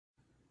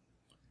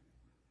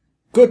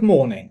Good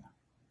morning.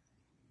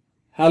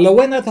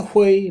 Halowena the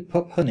hui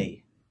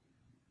papuni.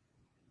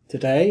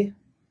 Today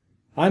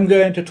I'm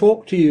going to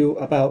talk to you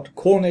about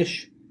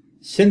Cornish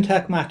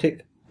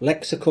syntagmatic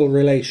lexical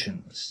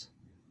relations.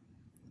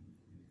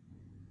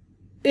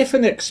 If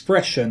an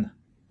expression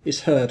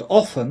is heard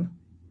often,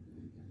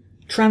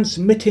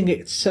 transmitting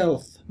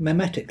itself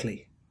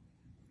memetically,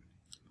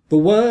 the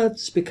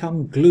words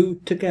become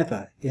glued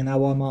together in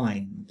our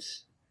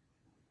minds.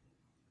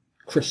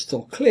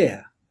 Crystal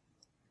clear,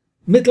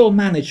 middle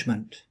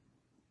management,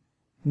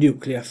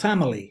 nuclear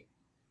family,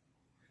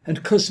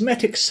 and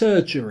cosmetic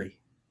surgery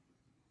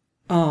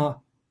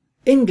are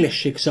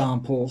English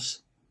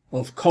examples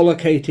of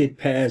collocated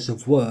pairs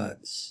of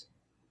words.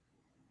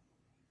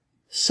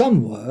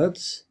 Some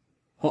words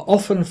are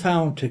often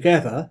found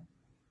together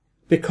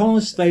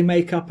because they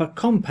make up a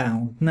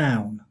compound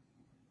noun.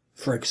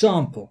 For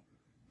example,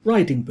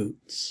 riding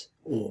boots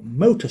or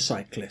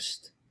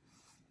motorcyclist.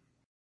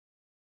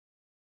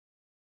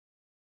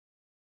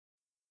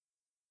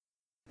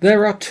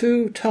 There are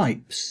two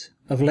types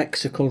of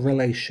lexical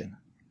relation,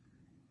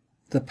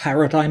 the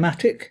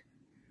paradigmatic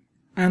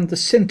and the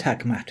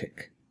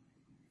syntagmatic.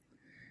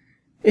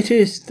 It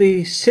is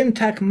the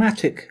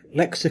syntagmatic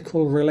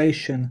lexical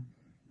relation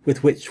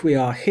with which we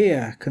are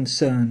here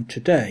concerned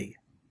today.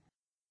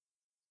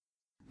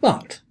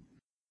 But,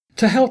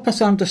 to help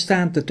us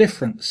understand the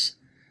difference,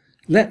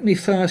 let me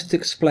first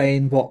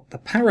explain what the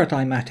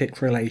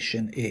paradigmatic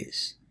relation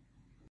is.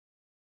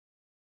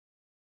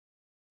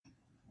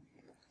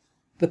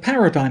 The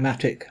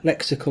paradigmatic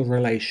lexical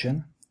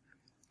relation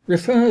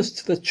refers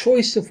to the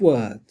choice of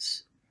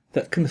words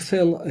that can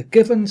fill a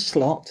given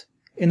slot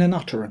in an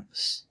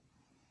utterance.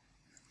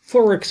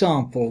 For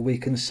example, we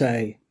can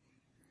say,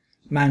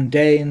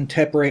 Mandain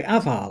tebre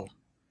aval,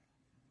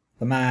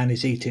 the man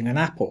is eating an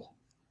apple.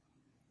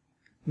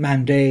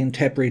 Mandain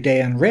tebre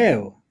dean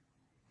reo,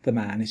 the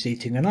man is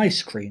eating an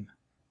ice cream.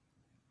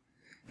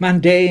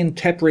 Mandain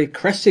tebre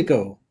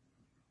cressigo,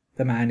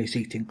 the man is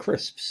eating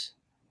crisps.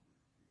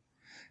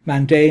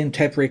 Mandain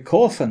tebre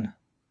corfen,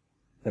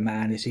 the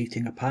man is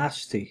eating a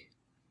pasty.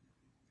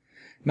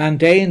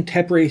 Mandain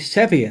tebre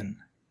sevian,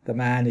 the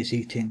man is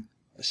eating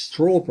a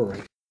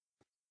strawberry.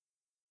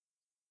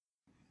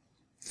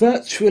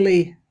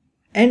 Virtually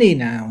any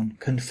noun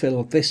can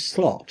fill this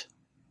slot.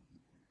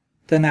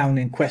 The noun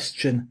in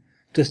question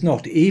does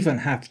not even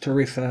have to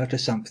refer to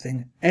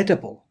something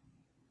edible.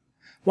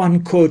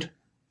 One could,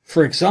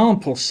 for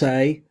example,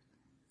 say,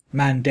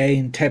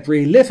 Mandain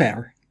tebre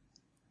liver,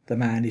 the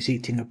man is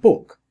eating a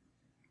book.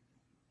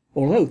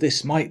 Although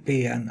this might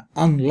be an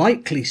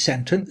unlikely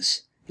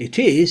sentence, it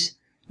is,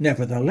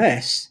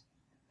 nevertheless,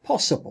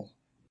 possible.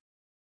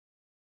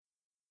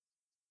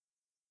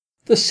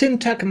 The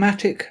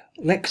syntagmatic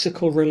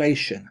lexical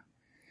relation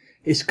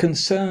is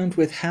concerned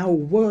with how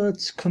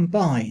words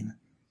combine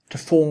to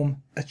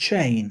form a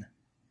chain.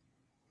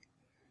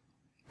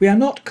 We are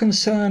not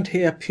concerned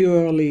here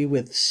purely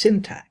with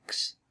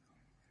syntax,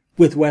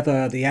 with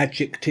whether the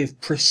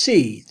adjective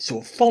precedes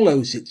or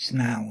follows its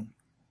noun,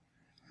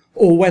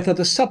 or whether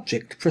the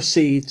subject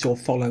precedes or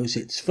follows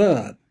its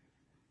verb.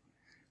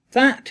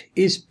 That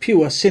is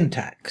pure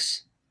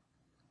syntax.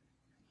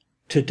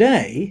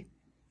 Today,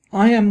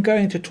 I am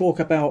going to talk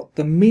about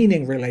the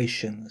meaning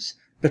relations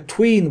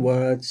between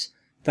words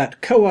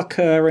that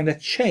co-occur in a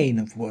chain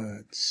of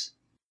words.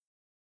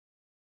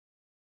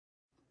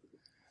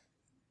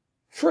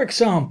 For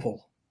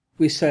example,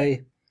 we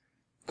say,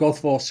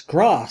 Godvos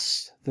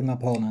gras the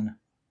nabonen,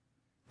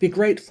 be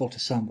grateful to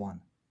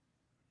someone.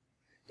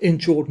 In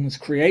Jordan's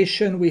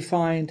creation we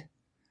find,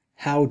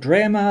 How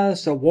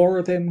dremas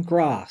awardem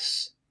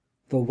gras,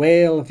 the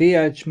whale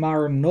viage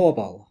mar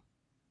noble,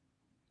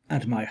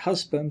 and my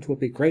husband will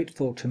be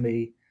grateful to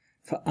me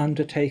for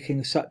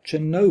undertaking such a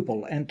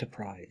noble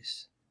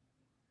enterprise.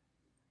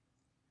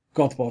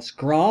 Godvos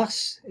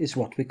gras is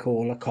what we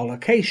call a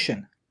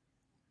collocation.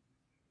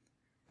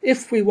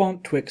 If we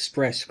want to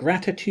express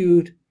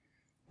gratitude,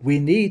 we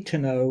need to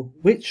know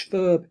which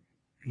verb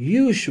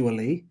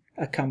usually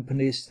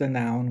accompanies the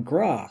noun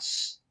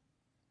grass.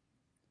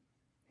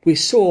 We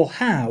saw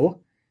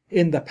how,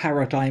 in the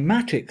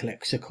paradigmatic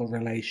lexical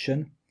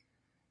relation,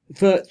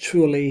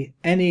 virtually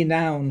any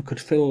noun could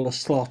fill the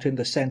slot in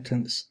the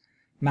sentence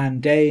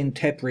Mandain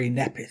tebre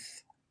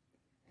nepith.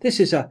 This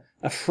is a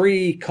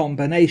free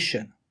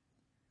combination,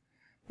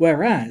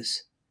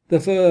 whereas the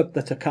verb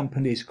that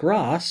accompanies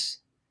grass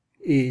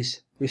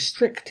is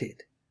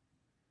restricted.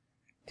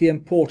 The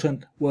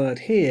important word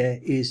here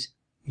is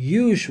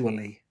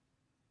usually.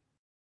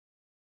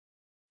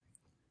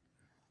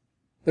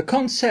 The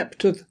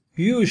concept of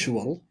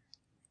usual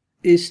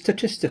is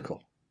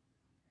statistical.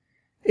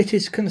 It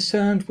is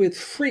concerned with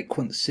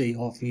frequency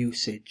of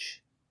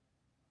usage.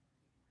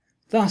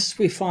 Thus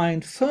we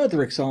find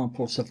further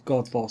examples of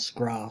Godvos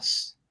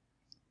gras.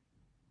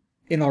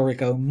 In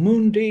Origo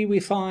Mundi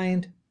we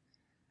find,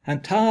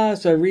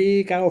 Antaz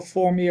arig au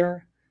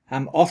formir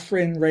am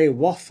offrin re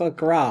waffa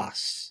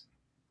gras.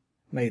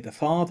 May the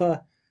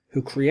Father,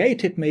 who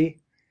created me,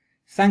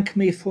 thank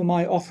me for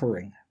my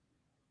offering.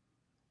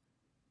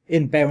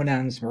 In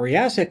Bewnan's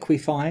Miriasic we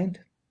find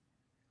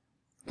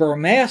Gur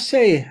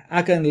mercy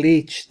ag an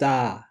leech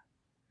da,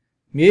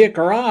 mi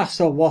gras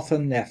a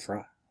wathan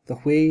nefra, the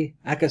hui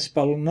agus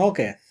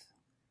bolnogeth.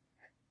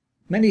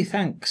 Many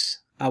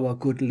thanks, our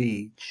good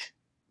liege.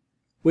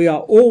 We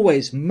are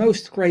always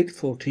most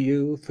grateful to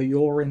you for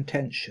your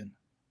intention.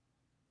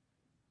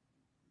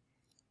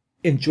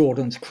 In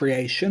Jordan's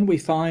creation we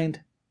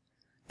find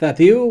the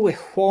view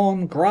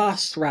ichwan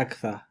gras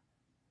ragtha.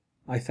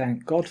 I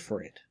thank God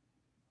for it.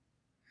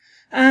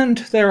 And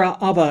there are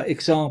other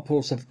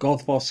examples of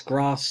Godvos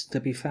gras to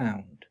be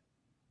found.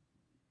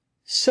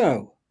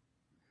 So,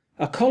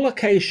 a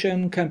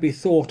collocation can be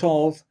thought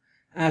of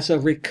as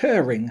a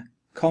recurring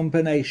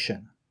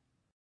combination.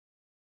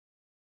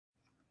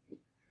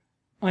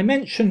 I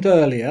mentioned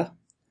earlier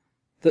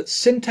that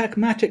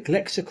syntagmatic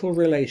lexical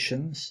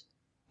relations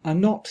are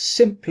not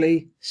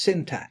simply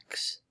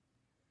syntax.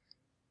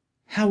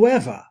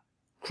 However,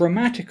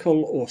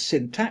 grammatical or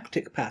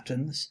syntactic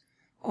patterns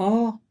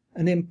are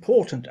an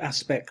important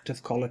aspect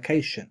of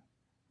collocation.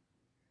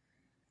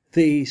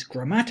 These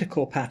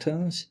grammatical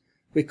patterns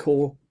we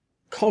call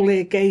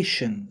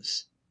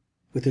collocations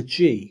with a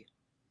G.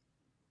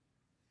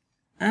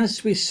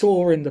 As we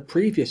saw in the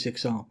previous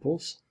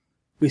examples,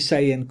 we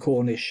say in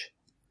Cornish,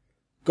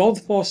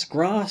 Godvos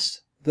gras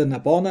the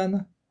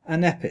nabonan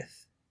an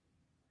epith.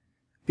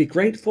 Be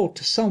grateful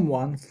to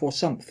someone for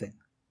something.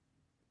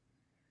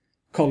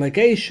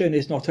 Collocation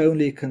is not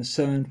only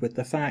concerned with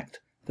the fact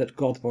that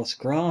Godvos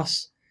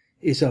gras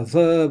is a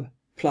verb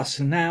plus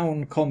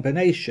noun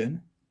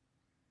combination,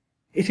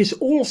 it is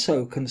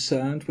also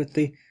concerned with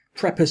the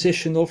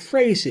prepositional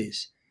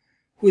phrases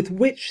with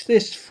which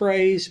this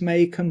phrase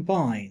may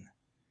combine,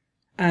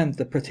 and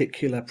the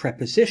particular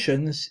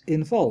prepositions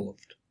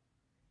involved.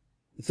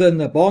 The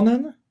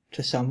nabonan,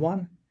 to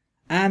someone,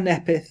 an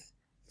epith,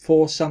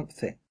 for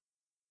something.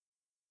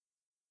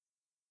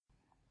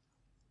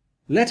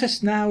 Let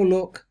us now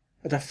look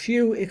at a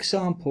few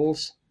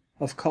examples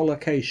of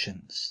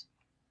collocations.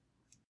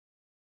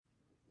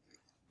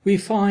 We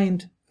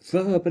find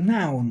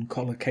verb-noun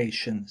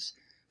collocations,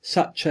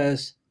 such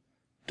as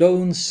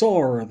Don't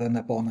sore the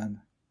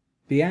nabonan,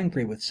 be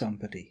angry with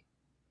somebody.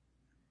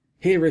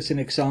 Here is an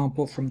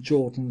example from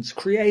Jordan's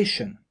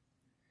creation.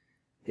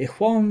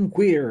 Ichwan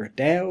gwir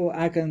dew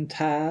agan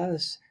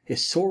taz,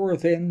 is sore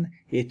thin,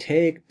 I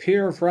take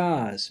pure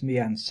vras me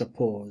an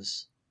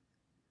suppose.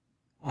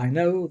 I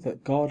know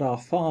that God our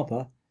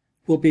Father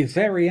will be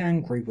very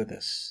angry with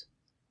us.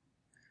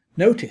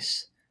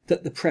 Notice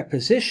that the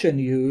preposition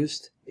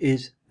used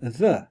is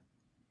the.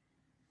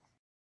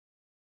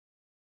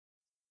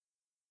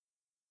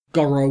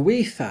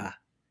 Gorowitha,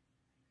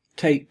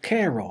 take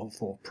care of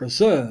or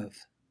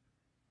preserve.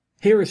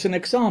 Here is an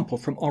example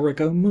from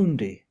Origo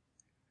Mundi.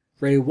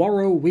 Re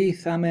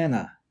warowith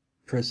amena,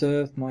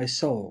 preserve my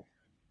soul.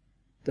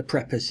 The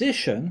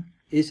preposition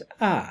is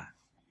a.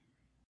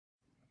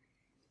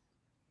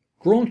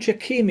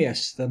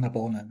 Gronchachemius the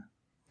nabonan,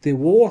 the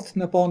worth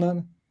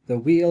nabonan, the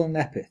wheel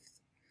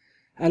nepith.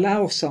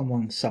 Allow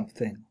someone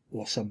something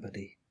or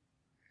somebody.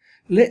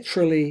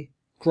 Literally,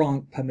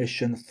 grant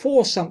permission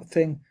for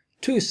something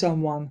to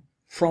someone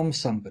from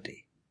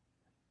somebody.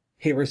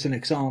 Here is an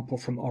example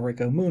from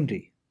Origo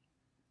Mundi.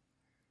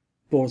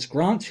 Bors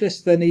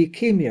grantius the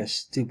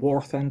chemius de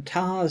worth and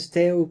tars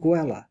deo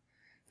guella,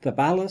 the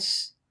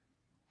ballas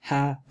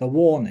ha the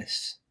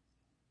warness,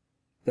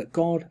 that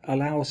God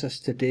allows us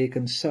to dig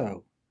and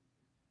sow.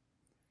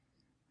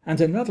 And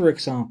another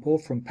example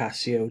from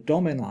Passio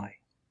Domini.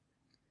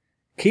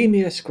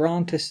 Chemius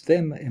grantis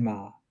them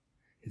imar,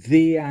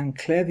 the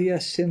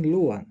anclevius in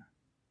luan.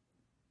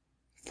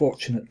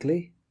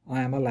 Fortunately,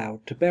 I am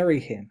allowed to bury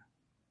him.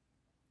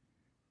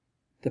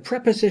 The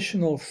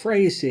prepositional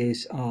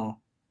phrases are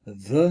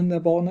the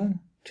nabonan,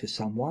 to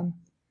someone,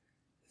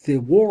 the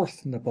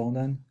worth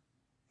nabonan,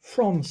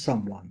 from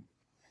someone,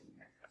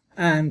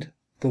 and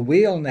the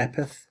wheel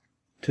nepeth,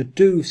 to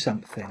do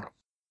something.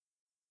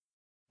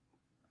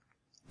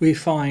 We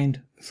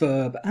find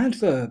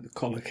verb-adverb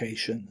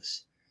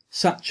collocations,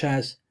 such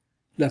as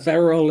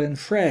leverel in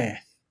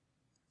Firth,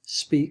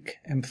 speak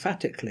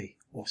emphatically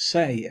or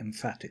say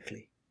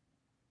emphatically.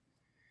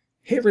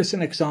 Here is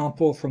an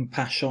example from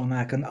Pashon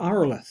ag an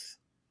Arleth.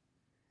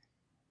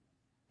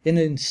 In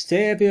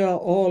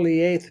instevia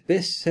olieth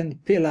bis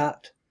and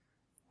pilat,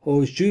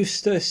 o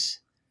justus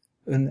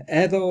un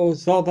edo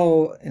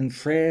zodo in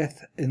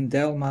Firth in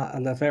delma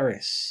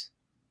leveris.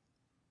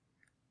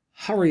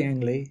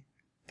 Hurryingly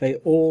they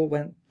all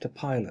went to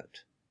Pilate,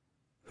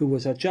 who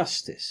was a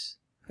justice,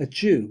 a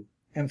Jew,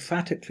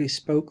 emphatically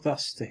spoke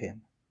thus to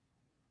him.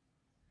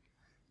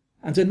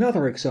 And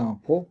another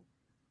example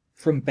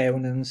from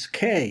Bewnan's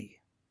K.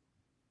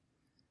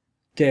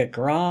 Der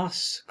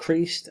gras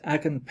Christ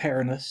agen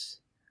pernus,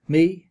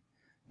 me,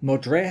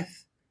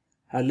 modreth,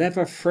 a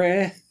lever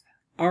freth,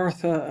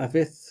 Arthur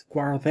avith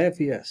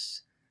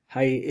guardevius,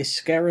 hei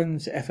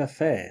iskerens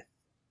effafeth.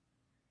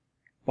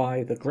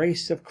 By the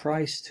grace of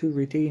Christ who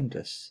redeemed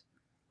us,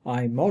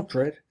 I,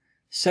 Modred,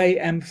 say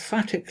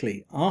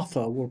emphatically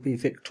Arthur will be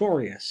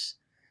victorious,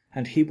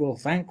 and he will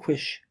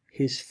vanquish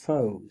his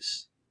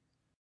foes.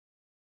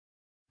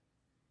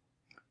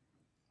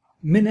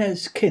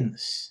 Mines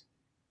kins,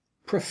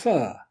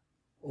 prefer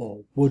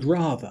or would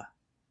rather.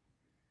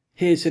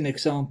 Here's an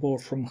example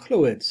from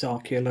Llywyd's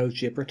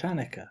Archaeologia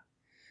Britannica.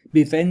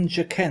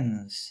 Bivenja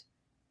kens,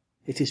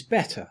 it is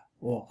better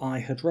or I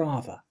had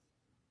rather.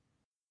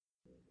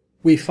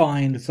 We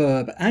find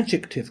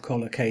verb-adjective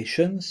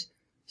collocations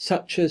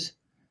such as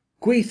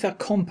gweitha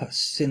compass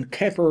sin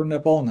kever na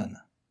bonnen,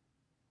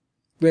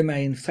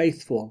 remain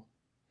faithful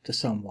to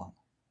someone.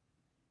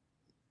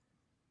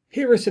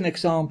 Here is an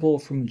example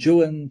from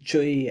Juan,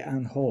 Chui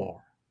and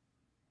Hor.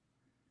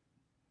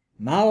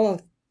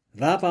 Mal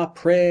vava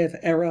prev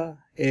era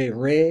e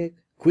reg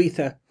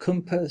gweitha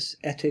compass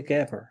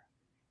etigever,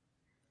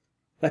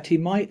 that he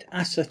might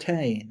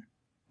ascertain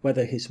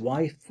whether his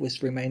wife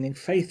was remaining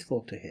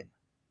faithful to him.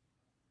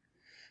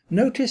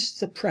 Notice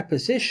the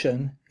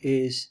preposition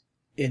is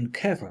in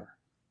kever.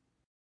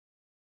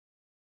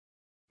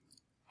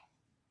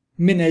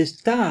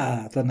 Mines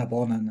da the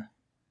nabonnen,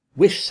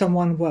 wish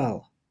someone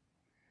well.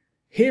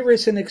 Here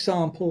is an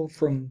example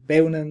from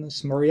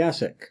Beunan's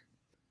Moriazic.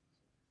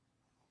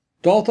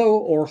 Doddo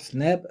orth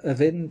neb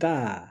avin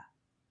da,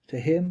 to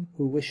him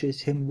who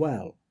wishes him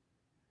well.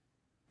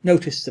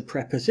 Notice the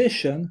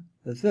preposition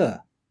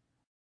the.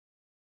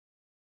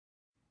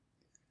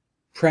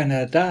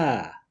 Prena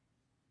da,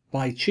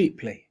 buy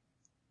cheaply.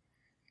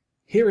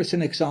 Here is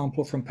an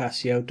example from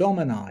Passio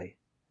Domini.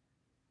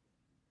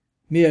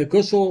 Mia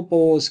guzzle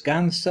bors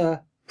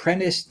gansa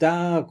prenis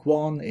da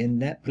guon in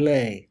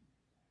neple.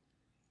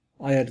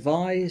 I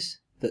advise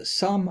that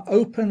some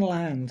open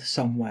land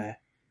somewhere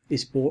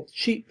is bought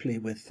cheaply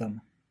with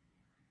them.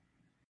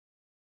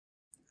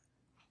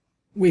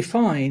 We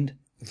find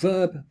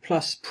verb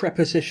plus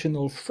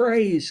prepositional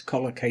phrase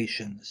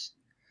collocations,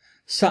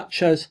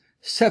 such as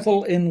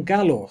sevel in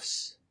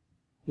gallos,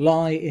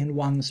 lie in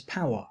one's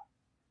power.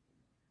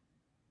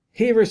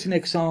 Here is an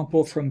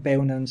example from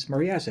Beunan's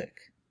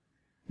Moriazic.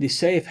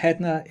 Nisev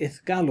hedna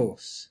ith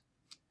gallos,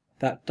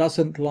 that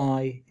doesn't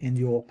lie in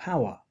your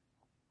power.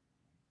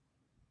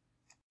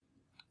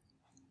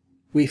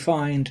 We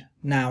find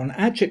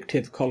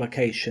noun-adjective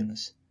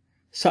collocations,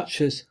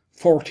 such as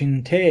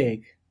fortin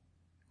teg,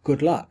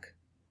 good luck.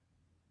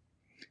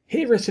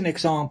 Here is an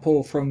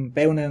example from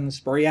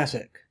Beunan's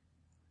Moriazic.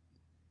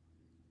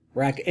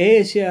 Rag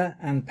Asia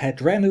and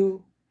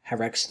Pedrenu,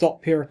 harag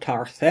stopir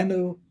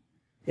tarthenu,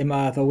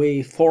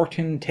 imadhawi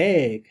fortin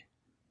teg.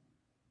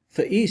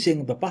 For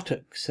easing the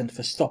buttocks and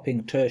for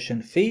stopping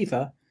tertian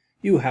fever,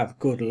 you have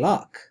good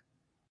luck.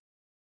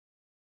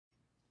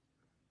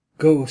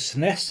 Gos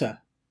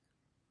nessa,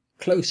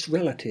 close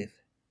relative.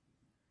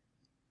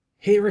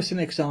 Here is an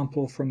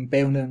example from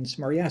Beunan's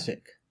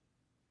Moriazic.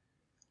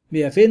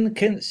 Mia vin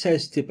kint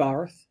says de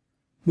barth,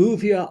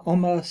 movia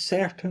oma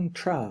certain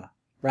tra,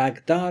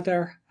 rag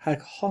dader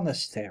hag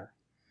honester,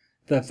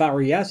 the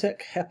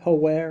variazic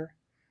hepower,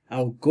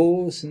 au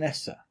gos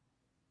nessa.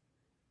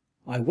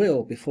 I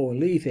will, before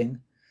leaving,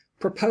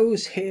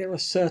 propose here a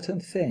certain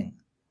thing,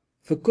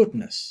 for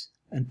goodness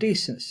and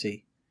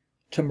decency,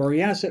 to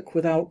Moriazic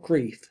without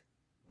grief,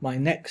 my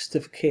next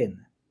of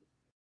kin.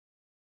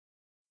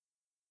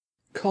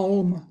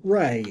 Colm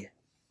ray.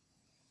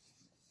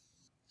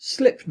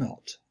 Slip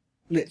knot,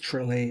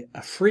 literally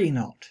a free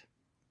knot.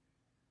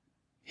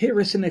 Here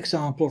is an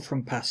example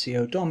from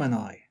Passio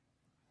Domini.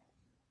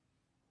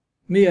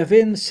 Mia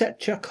vin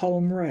setja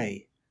colm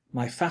ray,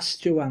 my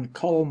fastu an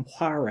colm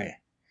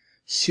whare,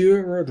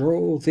 sur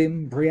dro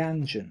vim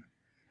briangen,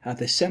 a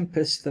the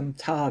sempis them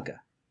taga.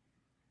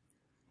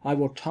 I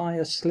will tie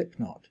a slip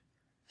knot,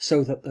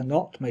 so that the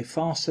knot may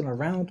fasten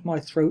around my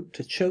throat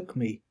to choke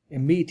me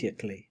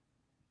immediately.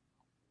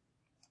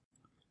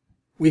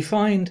 We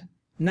find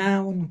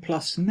noun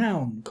plus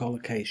noun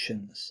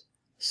collocations,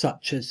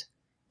 such as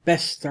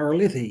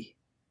bestarlithi,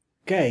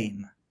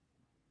 game.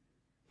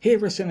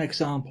 Here is an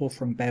example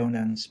from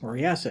Beunan's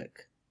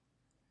Moriazic.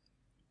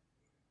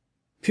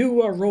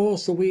 Pua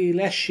rosawi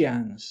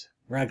leshians,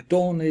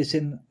 ragdon is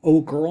in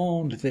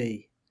ogrand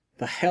vi,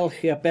 the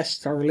helchia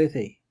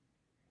bestarlithi.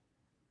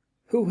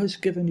 Who has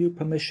given you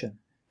permission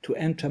to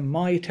enter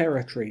my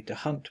territory to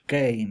hunt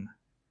game?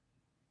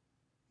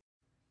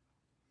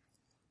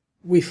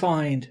 We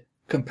find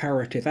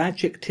comparative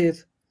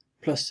adjective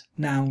plus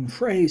noun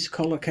phrase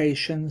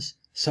collocations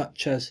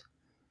such as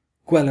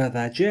gwella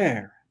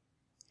ddager,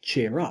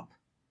 cheer up,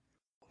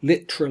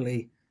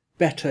 literally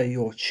better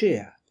your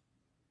cheer.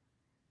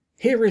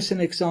 Here is an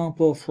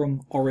example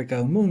from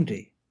Origo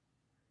Mundi.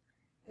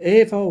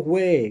 Eva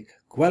weg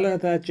gwella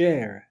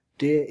ddager,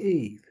 dear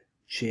Eve,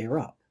 cheer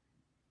up.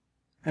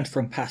 And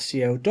from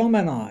Passio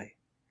Domini,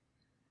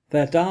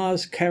 the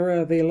das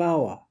kera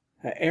vilawa,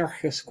 a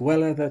erchus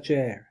gwella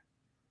ddager.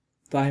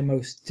 Thy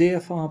most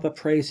dear Father,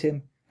 praise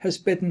him, has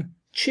bidden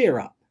cheer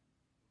up.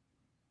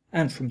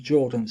 And from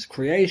Jordan's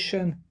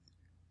Creation,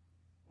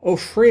 O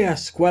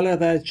frias gwella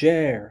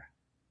ddager,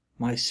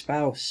 my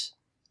spouse,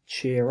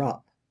 cheer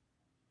up.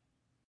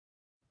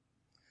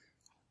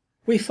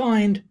 We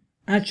find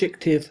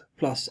adjective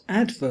plus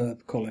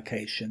adverb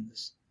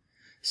collocations,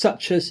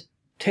 such as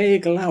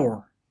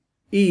tewl,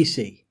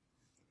 easy.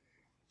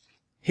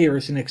 Here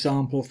is an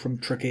example from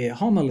Tregear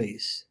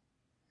Homilies.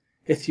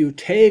 If you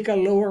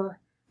tewl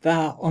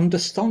tha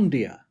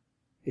understandia,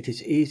 it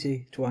is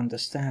easy to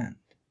understand.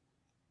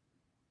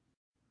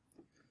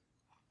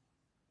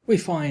 We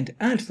find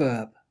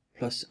adverb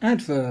plus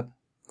adverb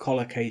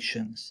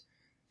collocations,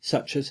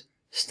 such as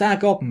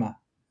stagobma,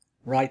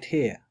 right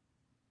here.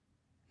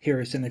 Here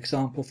is an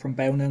example from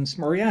Bownan's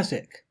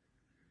Moriasic.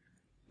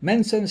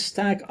 Mensen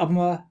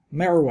stagobma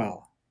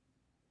merwell.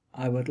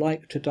 I would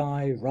like to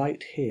die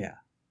right here.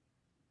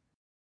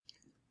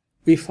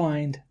 We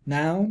find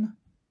noun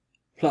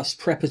plus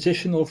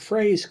prepositional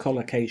phrase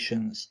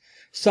collocations,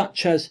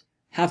 such as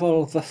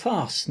havel the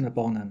fast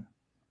nabonnen,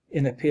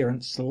 in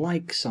appearance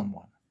like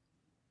someone.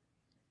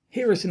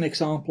 Here is an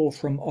example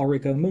from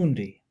Origo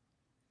Mundi.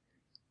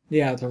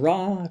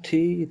 Niadra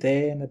ti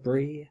then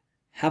abri,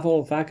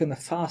 havel vagan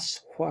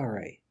fast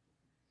quare.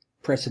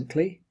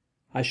 Presently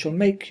I shall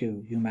make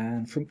you, you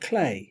man, from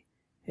clay,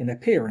 in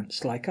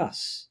appearance like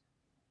us.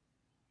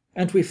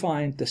 And we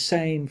find the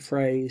same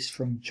phrase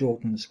from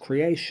Jordan's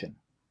Creation.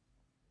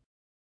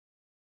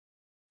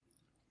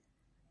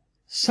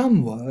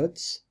 Some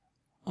words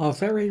are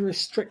very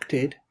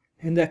restricted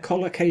in their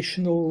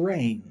collocational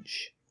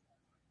range.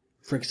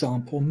 For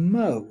example,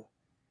 mo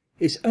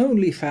is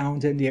only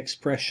found in the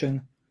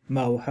expression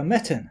mo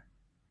hametten.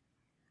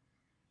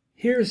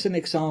 Here's an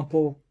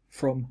example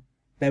from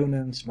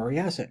Bownan's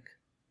Moriasic.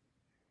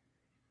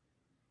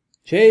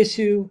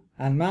 Jesu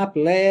an mab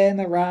len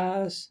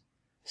aras,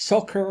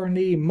 soccer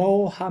ni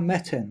mo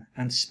hametten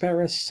and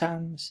speris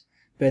sans,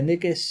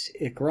 benigis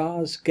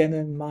igras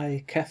genen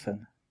my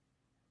kefen.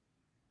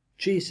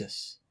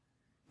 Jesus,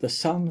 the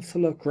Son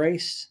full of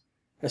grace,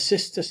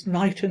 assist us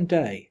night and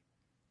day,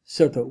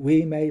 so that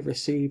we may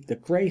receive the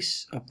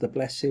grace of the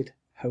blessed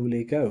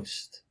Holy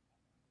Ghost.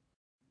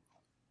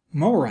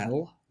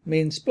 Morel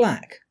means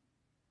black,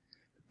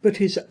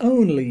 but is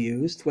only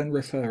used when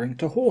referring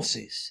to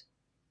horses.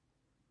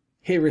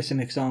 Here is an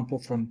example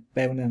from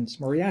Bownan's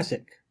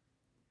Moriasic.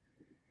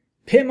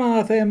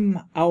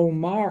 Pimadem au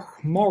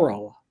march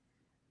moral.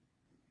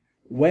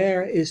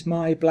 Where is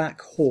my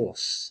black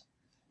horse?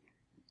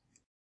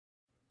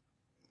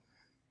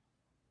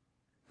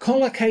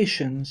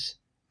 Collocations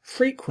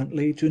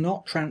frequently do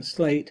not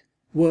translate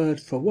word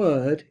for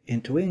word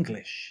into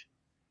English.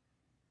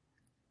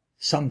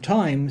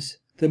 Sometimes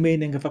the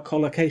meaning of a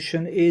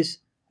collocation is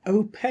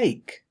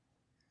opaque.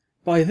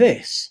 By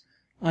this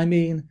I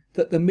mean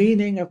that the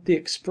meaning of the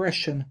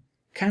expression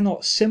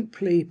cannot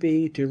simply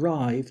be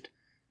derived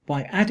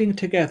by adding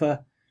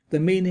together the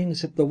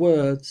meanings of the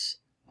words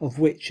of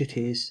which it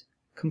is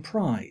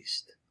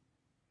comprised.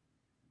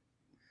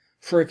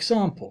 For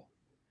example,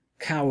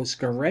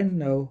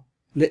 causgareno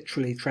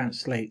literally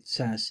translates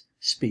as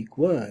speak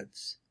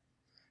words,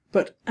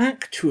 but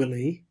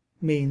actually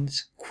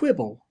means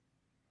quibble.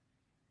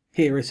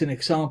 Here is an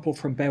example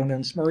from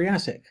Bownan's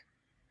Moriasic.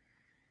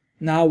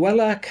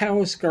 Nawella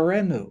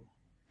causgarenu,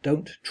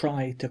 don't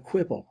try to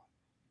quibble.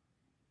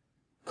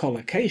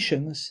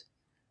 Collocations,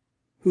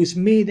 whose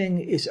meaning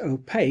is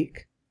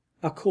opaque,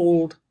 are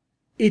called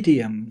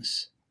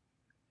idioms.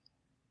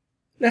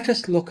 Let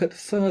us look at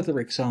further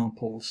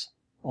examples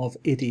of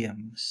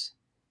idioms.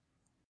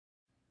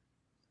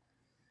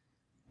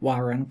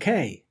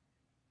 Waranke,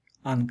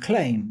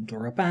 unclaimed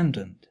or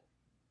abandoned.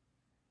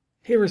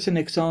 Here is an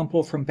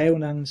example from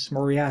Bownan's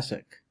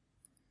Moriasic.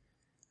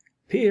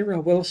 Pira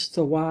whilst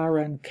the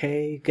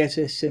waranke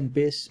getis in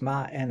bis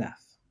ma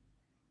enaf.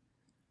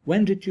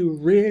 When did you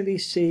really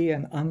see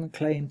an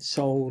unclaimed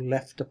soul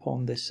left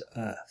upon this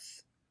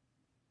earth?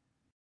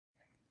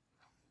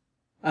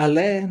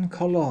 Alain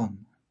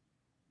colon.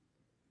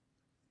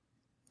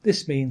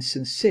 This means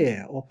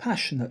sincere or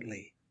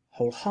passionately,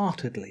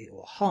 wholeheartedly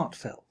or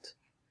heartfelt.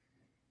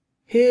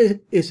 Here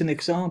is an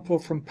example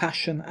from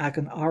Passion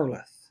Agan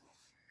Arleth.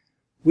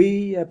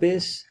 We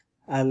abis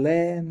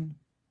alain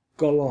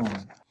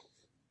golon.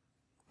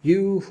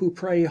 You who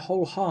pray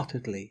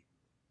wholeheartedly.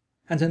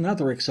 And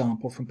another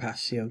example from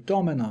Passio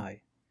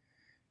Domini.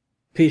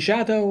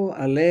 Pijado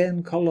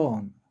alain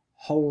colon,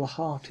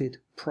 wholehearted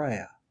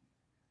prayer.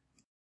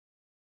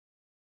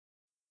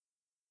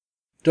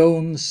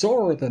 Don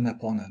sorthen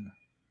uponen,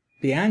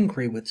 be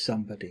angry with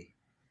somebody.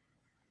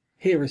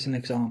 Here is an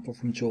example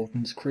from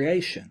Jordan's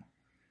Creation.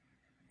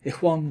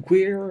 Ich wan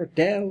gwir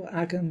dew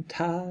agan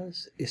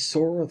taz is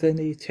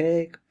sortheni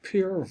teg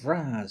pure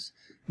vraz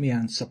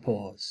mian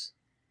suppose.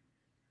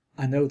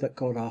 I know that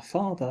God our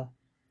Father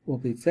will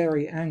be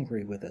very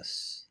angry with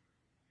us.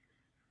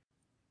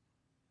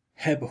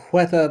 Heb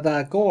whether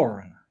tha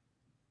gorn,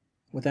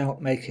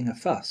 without making a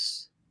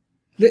fuss,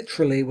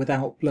 literally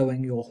without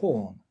blowing your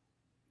horn.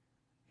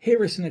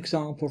 Here is an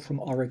example from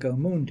Origo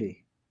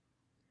Mundi.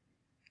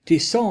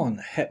 Tison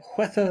heb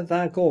whether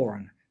tha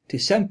gorn,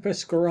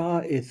 tisempus gora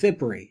I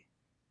thibri.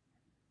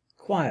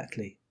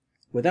 Quietly,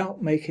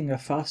 without making a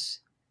fuss,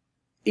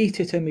 eat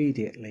it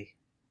immediately.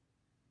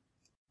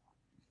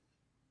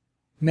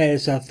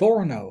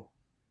 Mesathorno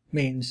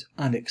means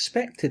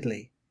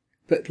unexpectedly,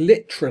 but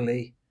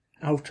literally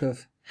out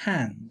of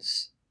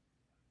hands.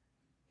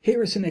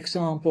 Here is an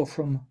example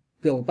from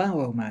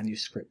Bilbao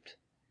manuscript.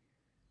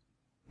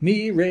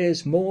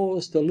 Mires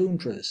mors de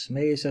Londres,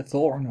 mes a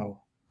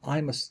thorno.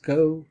 I must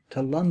go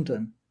to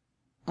London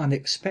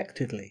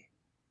unexpectedly.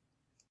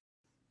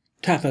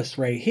 Tavas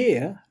re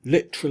here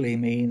literally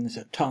means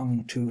a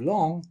tongue too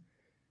long,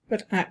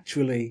 but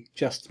actually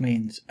just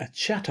means a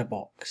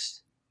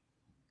chatterbox.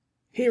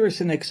 Here is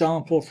an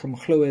example from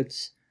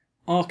Llywyd's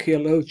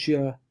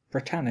Archaeologia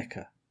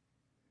Britannica.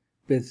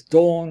 Bydd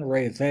dawn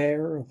re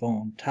there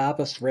von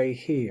tavas re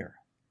here.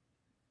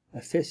 A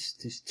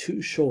fist is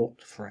too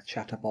short for a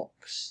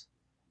chatterbox.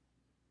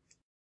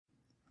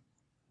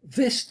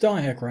 This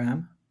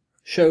diagram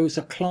shows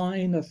a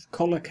cline of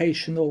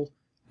collocational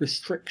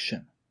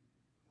restriction.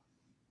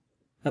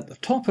 At the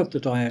top of the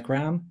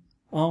diagram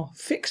are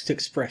fixed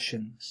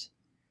expressions,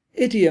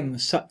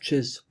 idioms such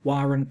as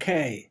waren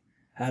ke,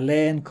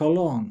 alleen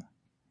kolon,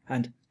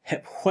 and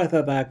heb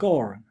whether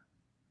bagorn.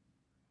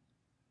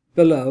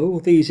 Below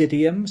these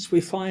idioms we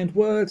find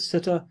words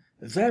that are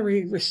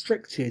very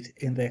restricted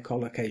in their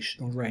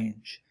collocational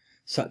range,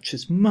 such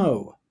as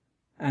mow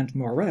and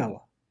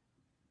morel.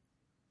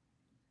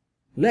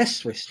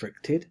 Less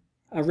restricted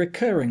are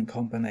recurring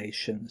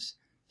combinations,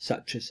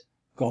 such as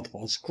God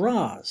was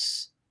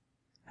gras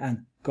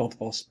and God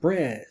was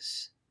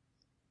bres.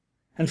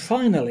 And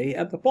finally,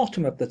 at the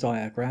bottom of the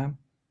diagram,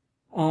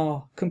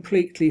 are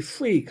completely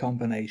free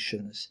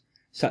combinations,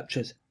 such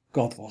as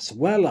God was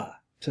weller,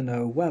 to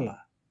know weller,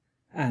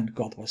 and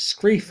God was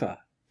skrifa,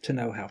 to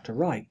know how to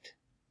write.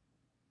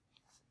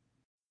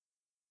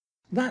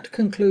 That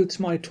concludes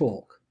my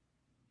talk.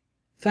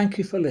 Thank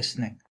you for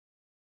listening.